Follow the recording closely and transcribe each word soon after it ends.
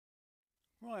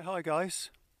Right, hi guys.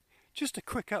 Just a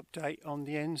quick update on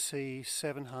the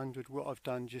NC700, what I've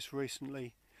done just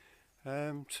recently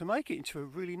to make it into a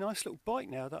really nice little bike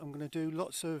now that I'm going to do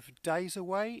lots of days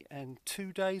away and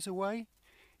 2 days away,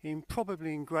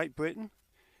 probably in Great Britain.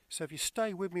 So if you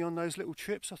stay with me on those little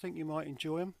trips, I think you might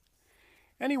enjoy them.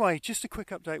 Anyway, just a quick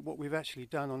update what we've actually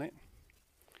done on it.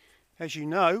 As you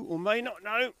know, or may not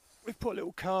know, we've put a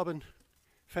little carbon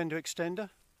fender extender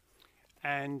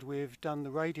and we've done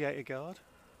the radiator guard.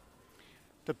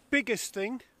 The biggest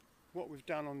thing, what we've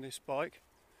done on this bike,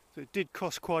 that did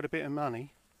cost quite a bit of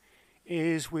money,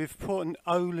 is we've put an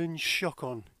Öhlins shock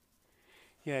on.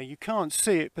 Yeah, you can't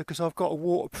see it because I've got a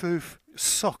waterproof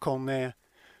sock on there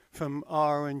from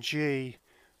R&G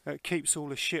that keeps all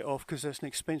the shit off, because that's an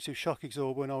expensive shock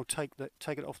absorber and I'll take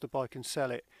it off the bike and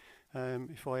sell it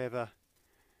if I ever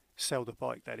sell the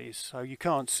bike, that is. So you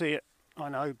can't see it, I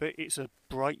know, but it's a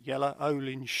bright yellow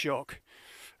Öhlins shock.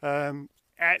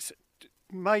 It's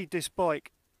made this bike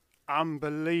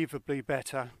unbelievably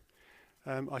better.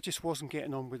 I just wasn't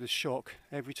getting on with the shock.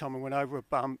 Every time I went over a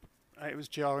bump, it was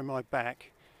jarring my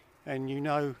back, and you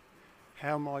know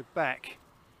how my back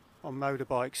on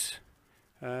motorbikes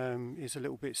is a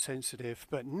little bit sensitive,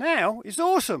 but now it's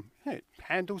awesome. It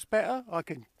handles better. I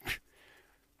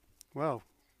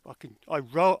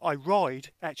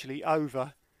ride actually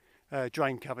over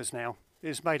drain covers now.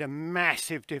 It's made a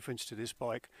massive difference to this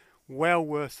bike. Well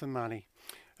worth the money.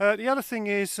 The other thing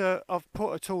is I've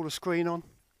put a taller screen on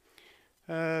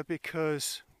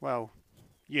because, well,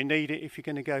 you need it if you're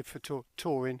going to go for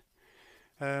touring.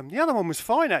 The other one was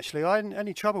fine actually, I hadn't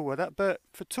any trouble with that, but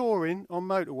for touring on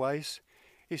motorways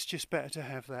it's just better to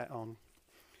have that on.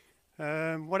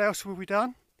 What else have we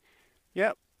done?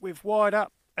 Yep, we've wired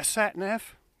up a sat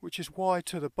nav which is wired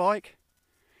to the bike.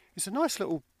 It's a nice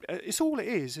little, it's all it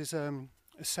is a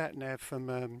sat nav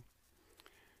from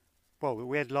well,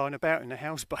 we had lying about in the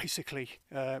house basically.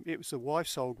 It was the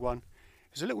wife's old one.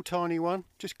 It's a little tiny one,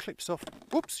 just clips off.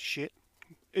 Whoops, shit,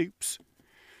 oops.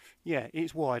 Yeah,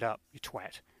 it's wired up, you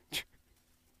twat,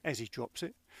 as he drops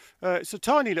it. It's a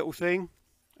tiny little thing,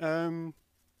 and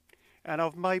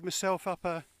I've made myself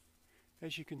up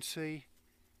as you can see,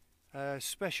 a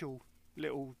special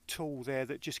little tool there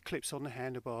that just clips on the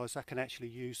handlebars. I can actually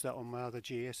use that on my other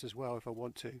GS as well if I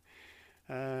want to.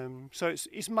 So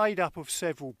it's made up of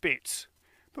several bits,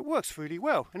 but works really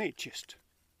well, and it just,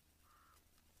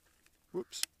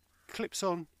 whoops, clips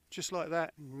on just like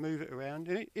that and move it around,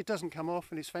 and it doesn't come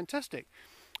off, and it's fantastic.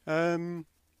 I'm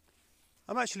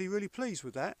actually really pleased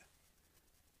with that.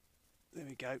 There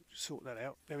we go, sort that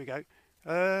out, there we go.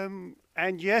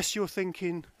 And yes, you're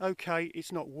thinking, okay,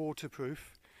 it's not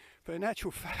waterproof, but in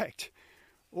actual fact,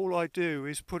 all I do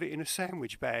is put it in a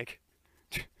sandwich bag.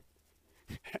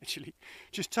 Actually,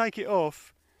 just take it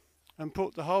off and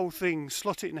put the whole thing,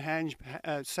 slot it in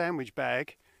a sandwich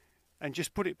bag, and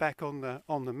just put it back on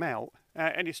the mount,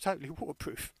 and it's totally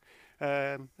waterproof.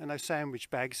 And those sandwich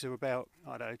bags are about,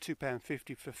 I don't know,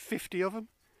 £2.50 for 50 of them.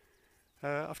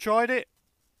 I've tried it.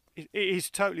 It is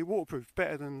totally waterproof,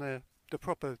 better than the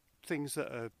proper things that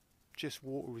are just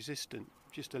water resistant,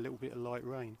 just a little bit of light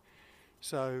rain.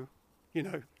 So, you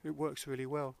know, it works really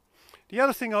well. The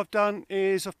other thing I've done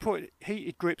is I've put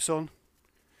heated grips on,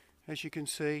 as you can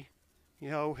see,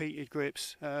 old heated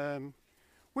grips,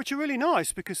 which are really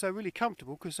nice because they're really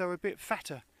comfortable, because they're a bit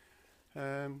fatter,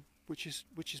 which is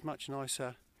much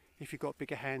nicer if you've got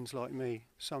bigger hands like me.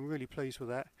 So I'm really pleased with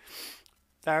that.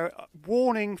 They're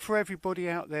warning for everybody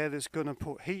out there that's going to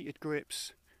put heated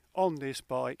grips on this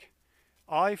bike.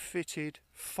 I've fitted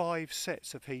 5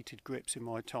 sets of heated grips in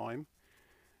my time,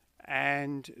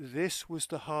 and this was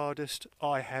the hardest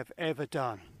I have ever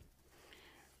done.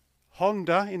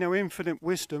 Honda, in their infinite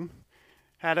wisdom,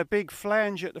 had a big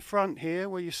flange at the front here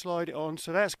where you slide it on,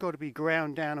 so that's got to be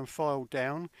ground down and filed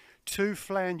down. 2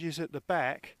 flanges at the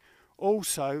back.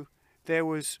 Also, there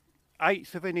was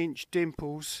 1/8 of an inch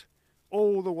dimples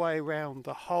all the way around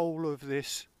the whole of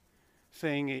this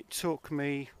thing. It took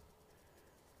me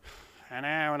an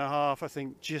hour and a half, I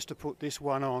think, just to put this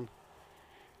one on.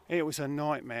 It was a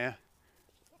nightmare.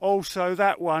 Also,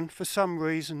 that one, for some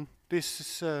reason,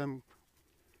 this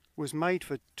was made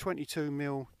for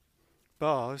 22mm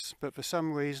bars, but for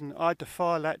some reason I had to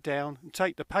file that down and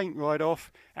take the paint right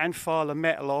off and file the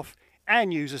metal off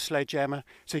and use a sledgehammer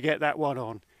to get that one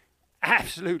on.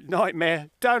 Absolute nightmare.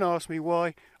 Don't ask me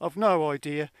why. I've no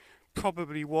idea.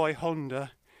 Probably why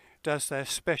Honda does their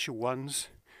special ones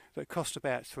that cost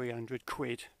about 300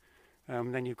 quid.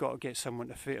 Then you've got to get someone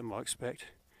to fit them, I expect.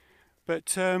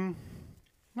 But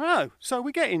no, so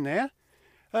we're getting there.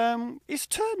 It's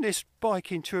turned this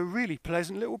bike into a really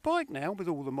pleasant little bike now with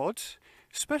all the mods.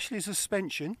 especially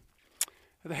suspension.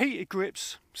 The heated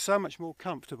grips, so much more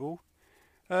comfortable.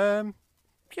 Yeah,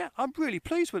 I'm really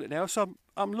pleased with it now. So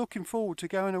I'm looking forward to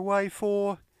going away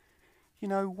for, you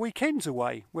know, weekends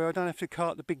away where I don't have to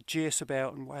cart the big GS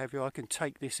about and whatever. I can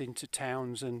take this into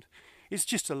towns and it's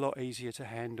just a lot easier to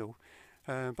handle.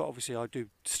 But obviously I do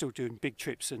still doing big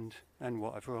trips and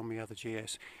whatever on the other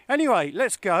GS. Anyway,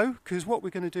 let's go, because what we're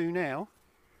going to do now,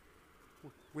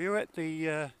 we're at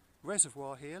the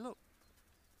reservoir here. Look,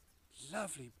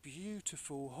 lovely,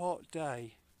 beautiful, hot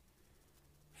day.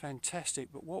 Fantastic.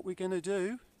 But what we're going to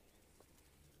do,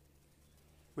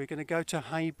 we're going to go to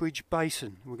Heybridge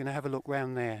Basin. We're going to have a look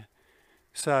round there.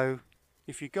 So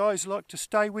if you guys like to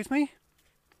stay with me,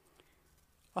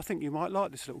 I think you might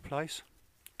like this little place.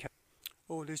 Okay.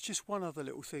 Oh, there's just one other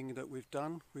little thing that we've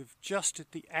done. We've adjusted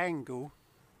the angle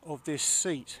of this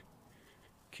seat.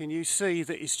 Can you see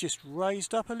that it's just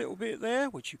raised up a little bit there,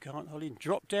 which you can't hold in,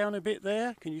 drop down a bit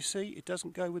there. Can you see it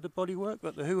doesn't go with the bodywork,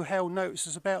 but the who hell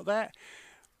notices about that.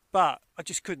 But I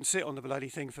just couldn't sit on the bloody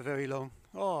thing for very long.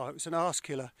 Oh, it was an arse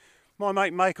killer. My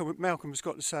mate Malcolm's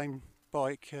got the same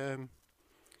bike.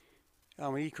 I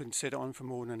mean, he couldn't sit on for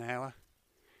more than an hour.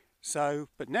 So,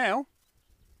 but now,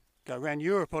 go around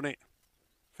Europe on it.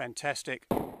 Fantastic.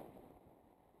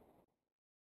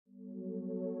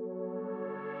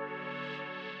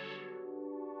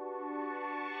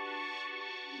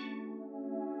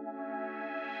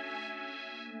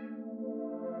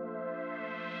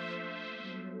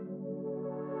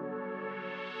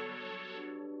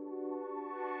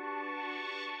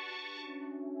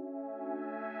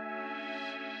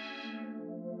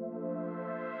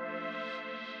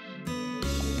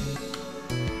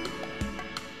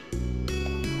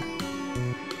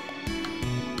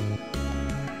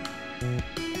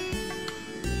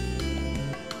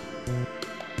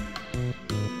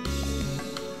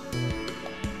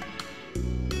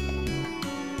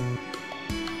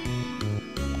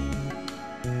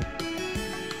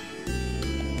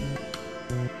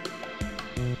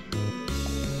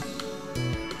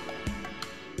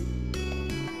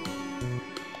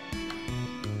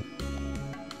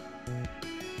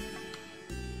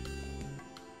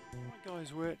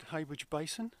 We're at Heybridge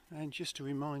Basin, and just to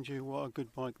remind you what a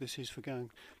good bike this is for going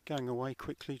away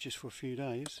quickly just for a few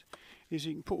days, is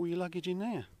you can put all your luggage in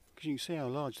there, because you can see how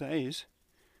large that is.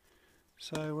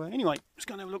 So anyway, let's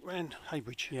go and have a look around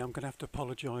Heybridge. Yeah, I'm going to have to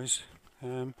apologise.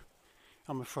 I'm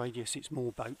afraid, yes, it's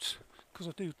more boats, because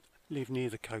I do live near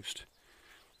the coast.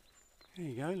 There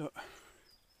you go, look.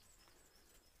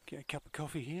 Get a cup of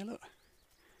coffee here, look.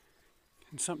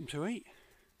 And something to eat.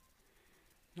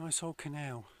 Nice old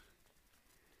canal.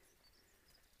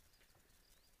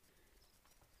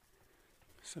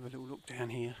 Let's have a little look down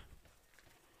here.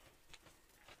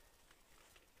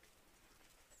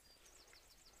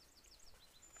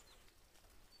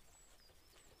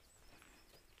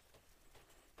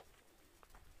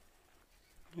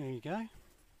 There you go.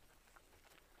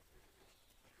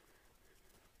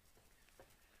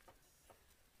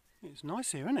 It's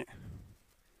nice here, isn't it?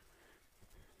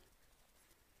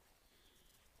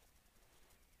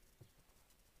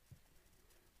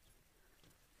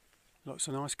 Lots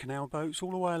of nice canal boats all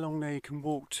the way along there. You can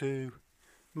walk to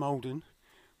Malden.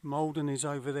 Malden is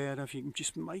over there. I don't know if you can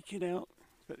just make it out,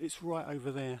 but it's right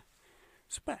over there.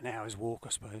 It's about an hour's walk, I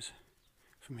suppose,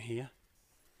 from here.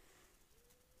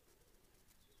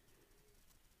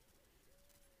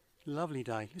 Lovely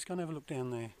day. Let's go and have a look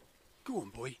down there. Go on,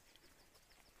 boy.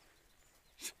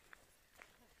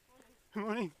 Good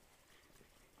morning.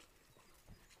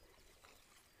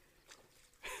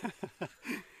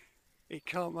 He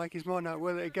can't make his mind up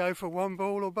whether to go for one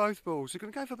ball or both balls. He's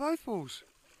going to go for both balls.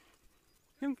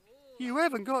 You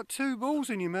haven't got two balls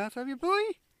in your mouth, have you, boy?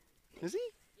 Has he?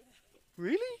 Yeah.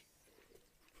 Really?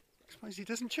 I suppose he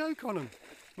doesn't choke on them.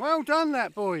 Well done,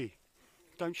 that boy.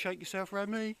 Don't shake yourself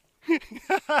around me.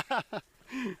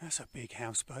 That's a big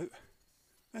houseboat.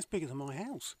 That's bigger than my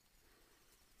house.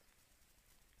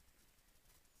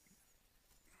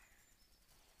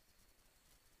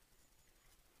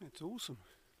 That's awesome.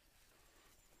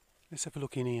 Let's have a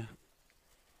look in here.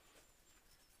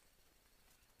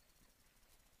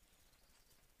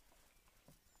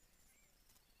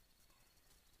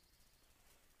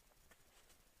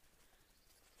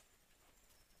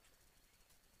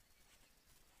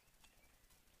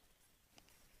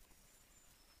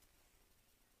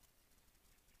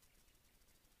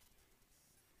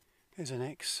 There's an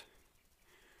ex-Royal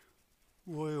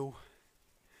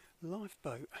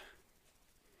lifeboat.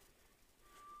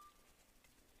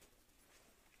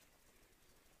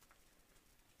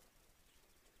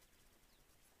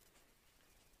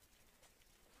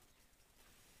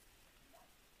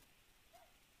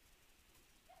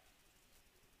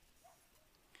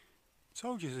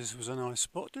 Told you this was a nice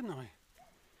spot, didn't I?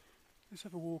 Let's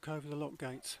have a walk over the lock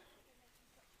gates.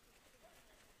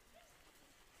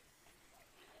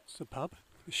 It's the pub,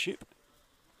 the ship,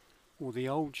 or the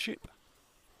old ship.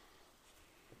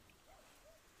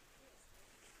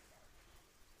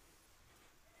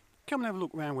 Come and have a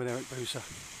look round with Eric Booser.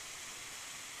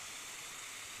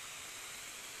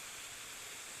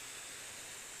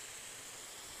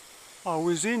 I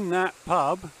was in that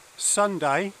pub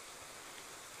Sunday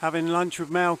having lunch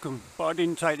with Malcolm, but I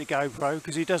didn't take the GoPro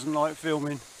because he doesn't like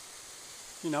filming.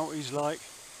 You know what he's like.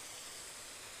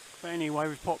 But anyway,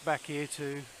 we've popped back here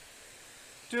to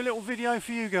do a little video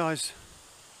for you guys.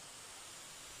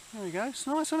 There we go, it's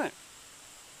nice, isn't it?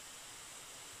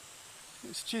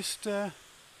 It's just go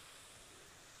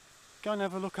and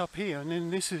have a look up here, and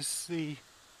then this is the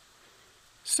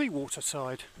seawater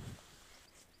side.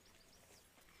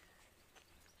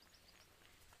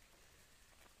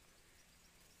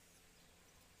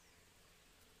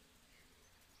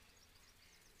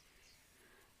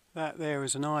 That there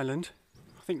is an island.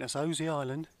 I think that's Osey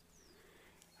Island,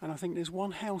 and I think there's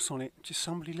one house on it. Just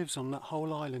somebody lives on that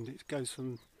whole island. It goes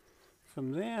from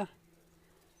there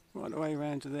right the way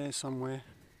around to there somewhere.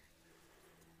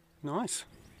 Nice.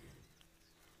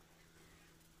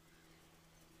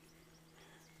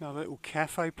 Another little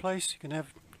cafe place. You can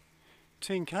have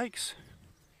tea and cakes.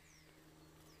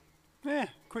 Yeah,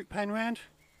 quick pan round,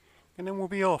 and then we'll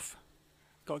be off.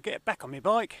 Got to get back on my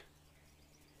bike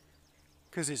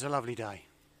because it's a lovely day.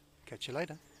 Catch you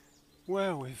later.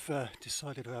 Well, we've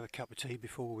decided to have a cup of tea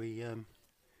before we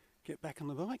get back on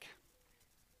the bike.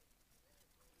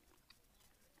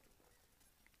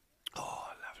 Oh,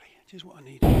 lovely. Just what I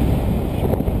need.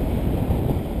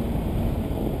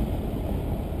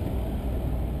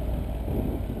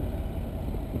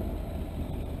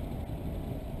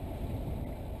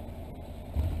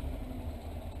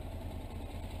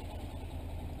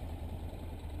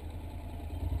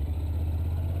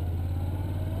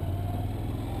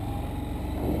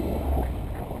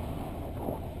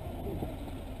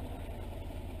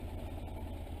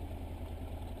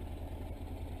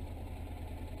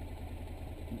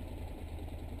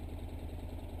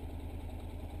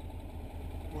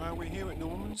 Well, we're here at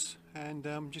Norman's, and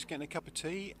I'm just getting a cup of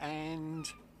tea, and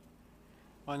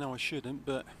I know I shouldn't,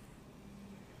 but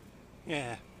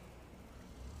yeah,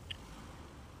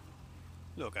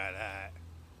 look at that.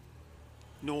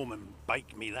 Norman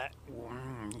baked me that.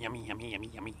 Yummy, yummy, yummy,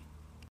 yummy.